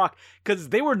classic rock, because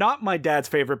they were not my dad's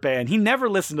favorite band. He never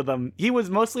listened to them. He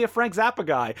was mostly a Frank Zappa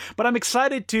guy. But I'm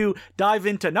excited to dive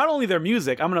into not only their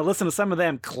music, I'm going to listen to some of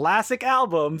them classic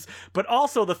albums, but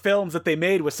also the films that they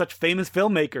made with such famous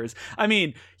filmmakers. I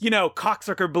mean,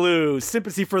 Cocksucker Blues,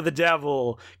 Sympathy for the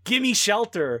Devil, Gimme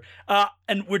Shelter,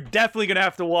 and we're definitely going to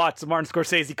have to watch the Martin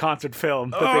Scorsese concert film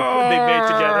that they made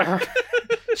together.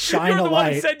 Shine You're a the one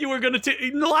Light. who said you were going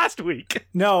to last week.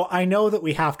 No, I know that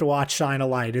we have to watch Shine a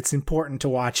Light. It's important to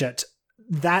watch it.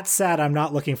 That said, I'm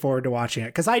not looking forward to watching it,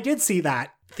 because I did see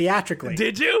that theatrically.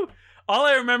 Did you? All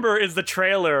I remember is the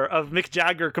trailer of Mick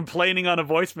Jagger complaining on a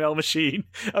voicemail machine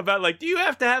about, like, do you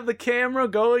have to have the camera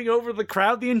going over the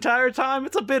crowd the entire time?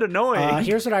 It's a bit annoying.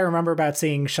 Here's what I remember about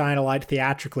seeing Shine a Light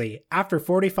theatrically. After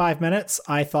 45 minutes,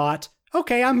 I thought,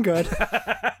 okay, I'm good.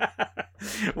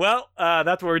 Well,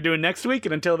 that's what we're doing next week.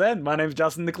 And until then, my name's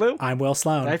Justin the Clue. I'm Will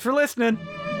Sloan. Thanks for listening.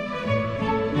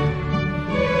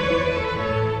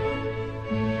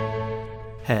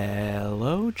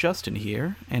 Hello, Justin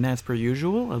here, and as per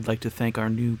usual, I'd like to thank our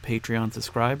new Patreon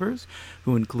subscribers,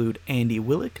 who include Andy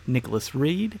Willick, Nicholas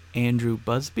Reed, Andrew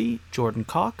Busby, Jordan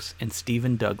Cox, and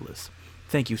Stephen Douglas.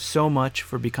 Thank you so much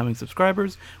for becoming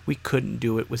subscribers. We couldn't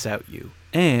do it without you.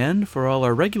 And for all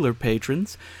our regular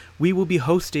patrons, we will be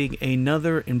hosting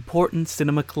another Important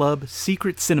Cinema Club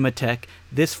Secret Cinematheque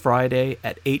this Friday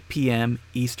at 8 p.m.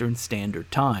 Eastern Standard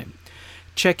Time.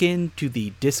 Check in to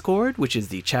the Discord, which is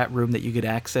the chat room that you get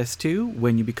access to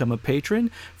when you become a patron,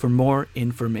 for more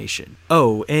information.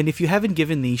 Oh, and if you haven't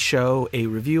given the show a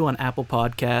review on Apple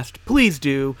Podcast, please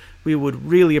do. We would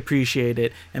really appreciate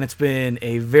it, and it's been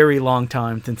a very long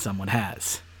time since someone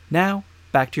has. Now,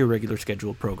 back to your regular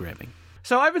scheduled programming.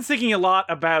 So I've been thinking a lot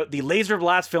about the Laser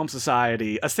Blast Film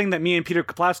Society, a thing that me and Peter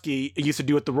Kaplowski used to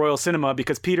do at the Royal Cinema,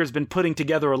 because Peter's been putting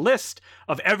together a list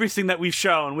of everything that we've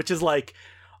shown, which is like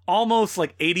almost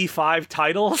like 85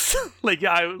 titles. Like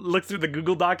I looked through the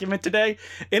Google document today,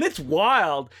 and it's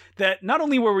wild that not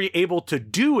only were we able to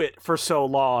do it for so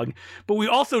long, but we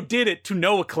also did it to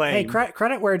no acclaim. Hey,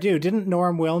 credit where due. Didn't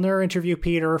Norm Wilner interview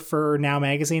Peter for Now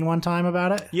Magazine one time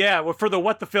about it? Yeah, well, for the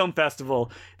What the Film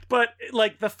Festival. But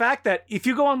like the fact that if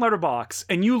you go on Letterboxd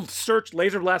and you search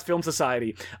Laser Blast Film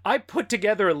Society, I put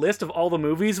together a list of all the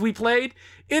movies we played.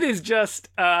 It is just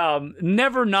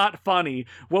never not funny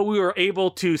what we were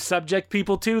able to subject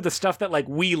people to, the stuff that like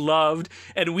we loved,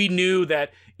 and we knew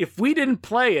that if we didn't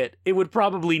play it, it would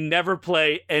probably never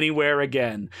play anywhere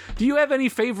again. Do you have any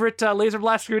favorite Laser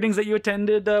Blast screenings that you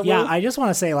attended, Will? Yeah, I just want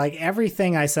to say, like,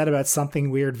 everything I said about Something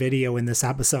Weird Video in this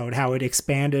episode, how it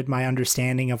expanded my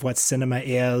understanding of what cinema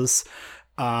is,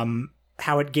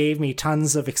 how it gave me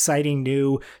tons of exciting,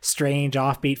 new, strange,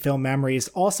 offbeat film memories,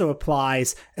 also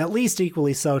applies at least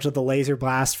equally so to the Laser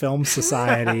Blast Film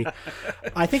Society.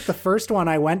 I think the first one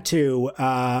I went to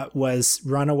was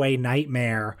Runaway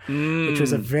Nightmare, which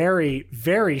was a very,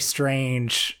 very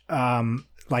strange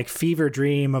like fever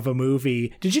dream of a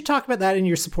movie. Did you talk about that in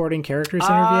your supporting characters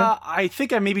interview? I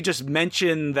think I maybe just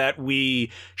mentioned that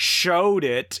we showed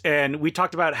it and we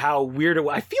talked about how weird it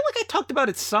was. I feel like I talked about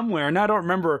it somewhere and I don't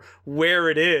remember where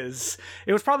it is.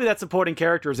 It was probably that supporting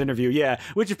characters interview, yeah.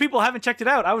 Which if people haven't checked it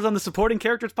out, I was on the Supporting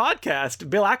Characters podcast,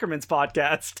 Bill Ackerman's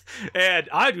podcast, and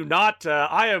I do not,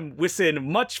 I am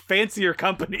within much fancier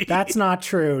company. That's not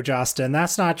true, Justin.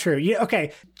 That's not true.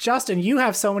 Okay, Justin, you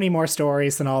have so many more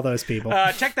stories than all those people.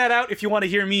 Check that out if you want to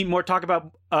hear me more talk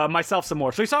about myself some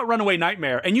more. So we saw Runaway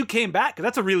Nightmare, and you came back, because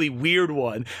that's a really weird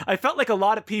one. I felt like a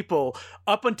lot of people,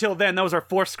 up until then, that was our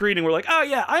fourth screening, were like, oh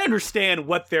yeah, I understand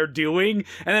what they're doing.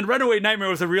 And then Runaway Nightmare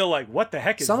was a real, like, what the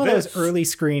heck is Some this? of those early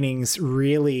screenings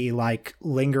really, like,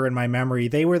 linger in my memory.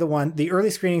 The early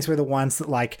screenings were the ones that,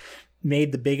 like,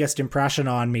 made the biggest impression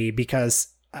on me, because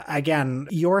again,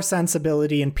 your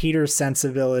sensibility and Peter's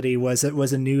sensibility was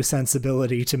a new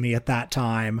sensibility to me at that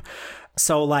time.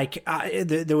 So, like,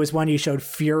 there was one you showed,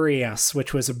 Furious,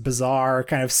 which was a bizarre,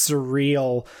 kind of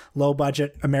surreal,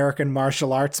 low-budget American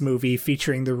martial arts movie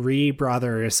featuring the Ree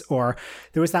brothers. Or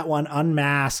there was that one,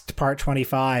 Unmasked, Part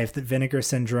 25, that Vinegar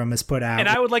Syndrome has put out. And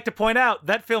I would like to point out,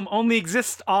 that film only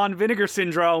exists on Vinegar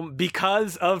Syndrome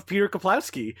because of Peter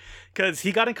Kaplowski. Because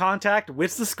he got in contact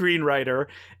with the screenwriter,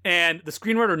 and the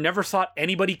screenwriter never thought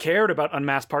anybody cared about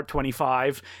Unmasked Part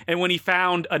 25. And when he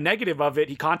found a negative of it,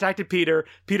 he contacted Peter.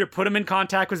 Peter put him in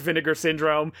contact with Vinegar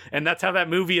Syndrome, and that's how that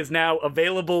movie is now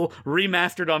available,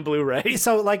 remastered on Blu-ray.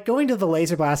 So, like, going to the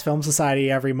Laser Blast Film Society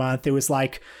every month, it was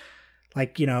like,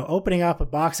 you know, opening up a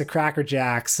box of Cracker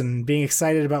Jacks and being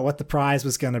excited about what the prize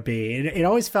was going to be. It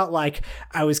always felt like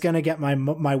I was going to get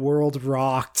my world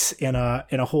rocked in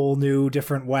a whole new,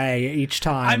 different way each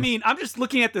time. I mean, I'm just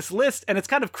looking at this list, and it's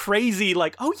kind of crazy.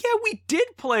 Like, oh yeah, we did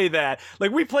play that.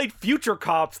 Like, we played Future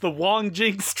Cops, the Wong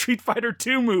Jing Street Fighter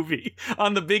 2 movie,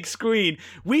 on the big screen.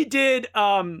 We did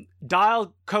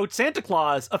Dial Code Santa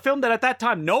Claus, a film that at that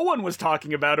time no one was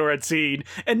talking about or had seen,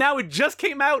 and now it just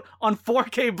came out on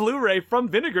 4K Blu-ray from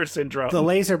Vinegar Syndrome. The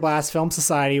Laser Blast Film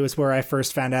Society was where I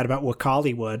first found out about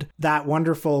Wakaliwood, that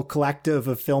wonderful collective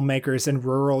of filmmakers in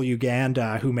rural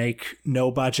Uganda who make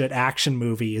no-budget action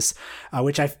movies,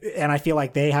 which I feel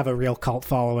like they have a real cult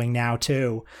following now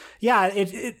too. Yeah,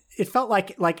 it felt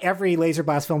like every Laser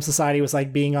Blast Film Society was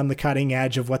like being on the cutting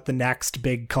edge of what the next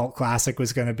big cult classic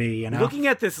was going to be, you know? Looking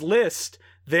at this list,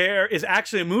 there is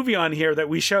actually a movie on here that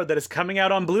we showed that is coming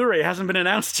out on Blu-ray. It hasn't been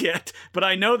announced yet, but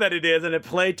I know that it is, and it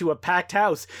played to a packed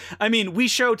house. I mean, we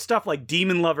showed stuff like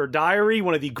Demon Lover Diary,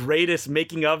 one of the greatest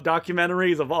making-of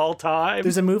documentaries of all time.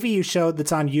 There's a movie you showed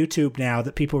that's on YouTube now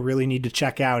that people really need to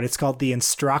check out. It's called The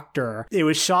Instructor. It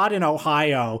was shot in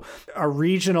Ohio, a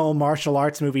regional martial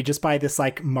arts movie just by this,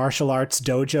 like, martial arts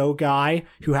dojo guy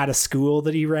who had a school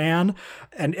that he ran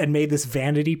and made this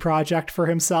vanity project for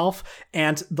himself.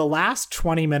 And the last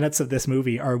 20 minutes of this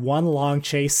movie are one long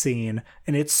chase scene,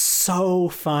 and it's so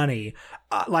funny.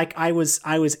 Like I was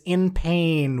in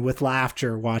pain with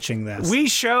laughter watching this. We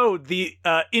showed the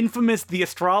infamous The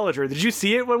Astrologer. Did you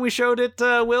see it when we showed it,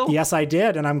 Will? Yes, I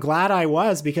did, and I'm glad I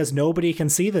was, because nobody can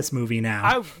see this movie now.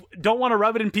 I don't want to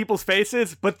rub it in people's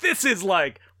faces, but this is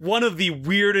like one of the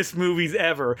weirdest movies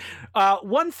ever.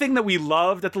 One thing that we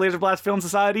loved at the Laser Blast Film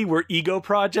Society were ego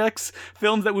projects,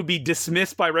 films that would be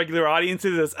dismissed by regular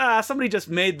audiences as, somebody just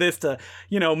made this to,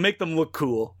 you know, make them look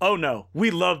cool. Oh no,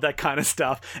 we love that kind of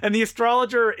stuff. And The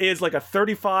Astrologer is like a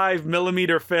 35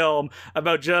 millimeter film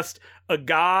about just a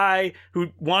guy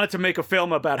who wanted to make a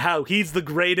film about how he's the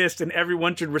greatest and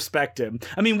everyone should respect him.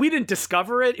 I mean, we didn't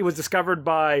discover it. It was discovered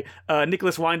by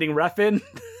Nicholas Winding Refn.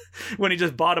 when he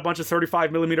just bought a bunch of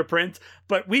 35 millimeter prints.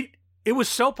 But it was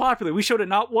so popular. We showed it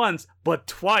not once, but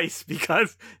twice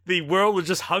because the world was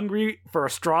just hungry for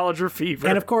astrologer fever.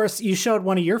 And of course, you showed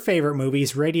one of your favorite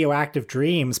movies, Radioactive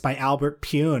Dreams by Albert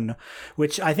Pune,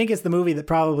 which I think is the movie that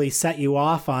probably set you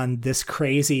off on this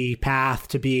crazy path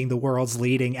to being the world's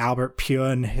leading Albert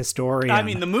Pune historian. I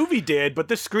mean, the movie did, but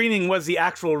this screening was the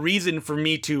actual reason for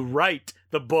me to write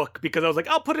the book, because I was like,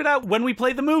 I'll put it out when we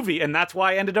play the movie, and that's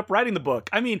why I ended up writing the book.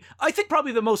 I mean, I think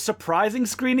probably the most surprising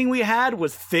screening we had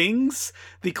was Things,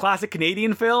 the classic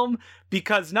Canadian film,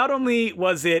 because not only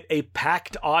was it a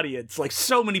packed audience, like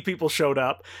so many people showed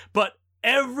up, but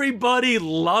everybody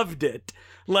loved it.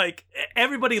 Like,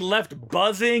 everybody left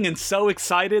buzzing and so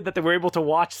excited that they were able to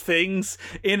watch Things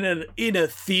in a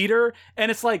theater.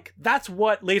 And it's like, that's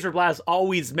what Laser Blast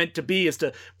always meant to be, is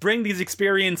to bring these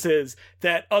experiences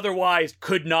that otherwise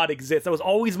could not exist. That was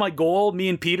always my goal, me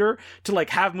and Peter, to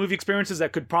like have movie experiences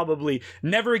that could probably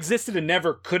never existed and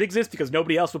never could exist because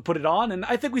nobody else would put it on. And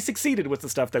I think we succeeded with the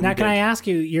stuff that we did. Now, can I ask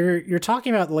you, you're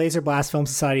talking about the Laser Blast Film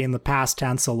Society in the past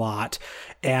tense a lot.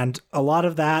 And a lot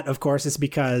of that, of course, is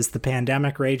because the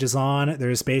pandemic rages on.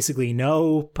 There's basically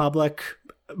no public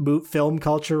film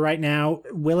culture right now.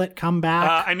 Will it come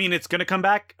back? I mean, it's going to come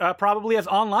back probably as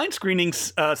online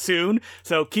screenings soon.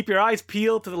 So keep your eyes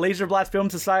peeled to the Laser Blast Film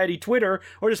Society Twitter,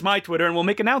 or just my Twitter, and we'll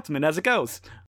make an announcement as it goes.